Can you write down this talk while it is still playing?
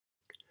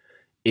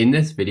In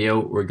this video,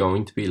 we're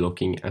going to be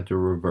looking at the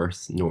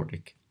Reverse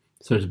Nordic.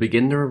 So to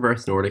begin the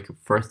Reverse Nordic,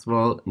 first of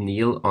all,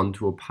 kneel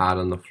onto a pad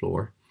on the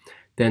floor.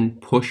 Then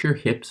push your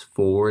hips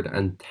forward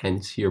and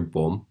tense your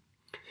bum.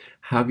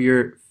 Have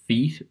your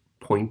feet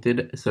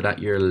pointed so that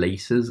your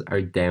laces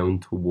are down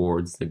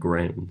towards the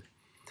ground.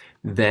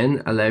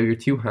 Then allow your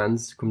two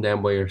hands to come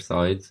down by your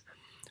sides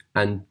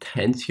and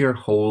tense your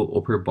whole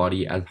upper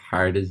body as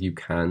hard as you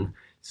can.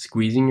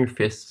 Squeezing your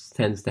fists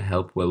tends to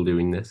help while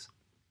doing this.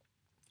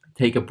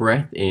 Take a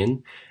breath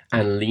in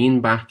and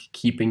lean back,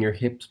 keeping your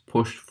hips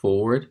pushed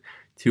forward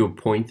to a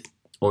point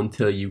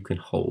until you can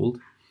hold.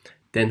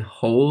 Then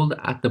hold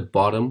at the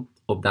bottom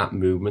of that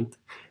movement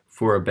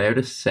for about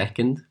a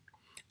second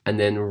and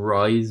then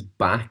rise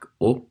back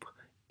up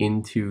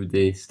into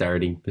the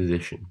starting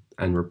position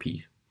and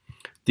repeat.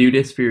 Do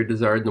this for your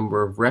desired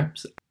number of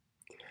reps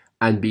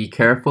and be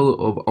careful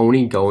of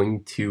only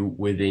going to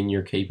within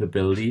your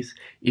capabilities.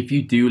 If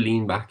you do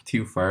lean back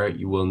too far,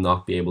 you will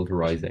not be able to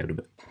rise out of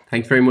it.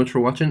 Thanks very much for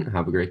watching.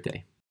 Have a great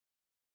day.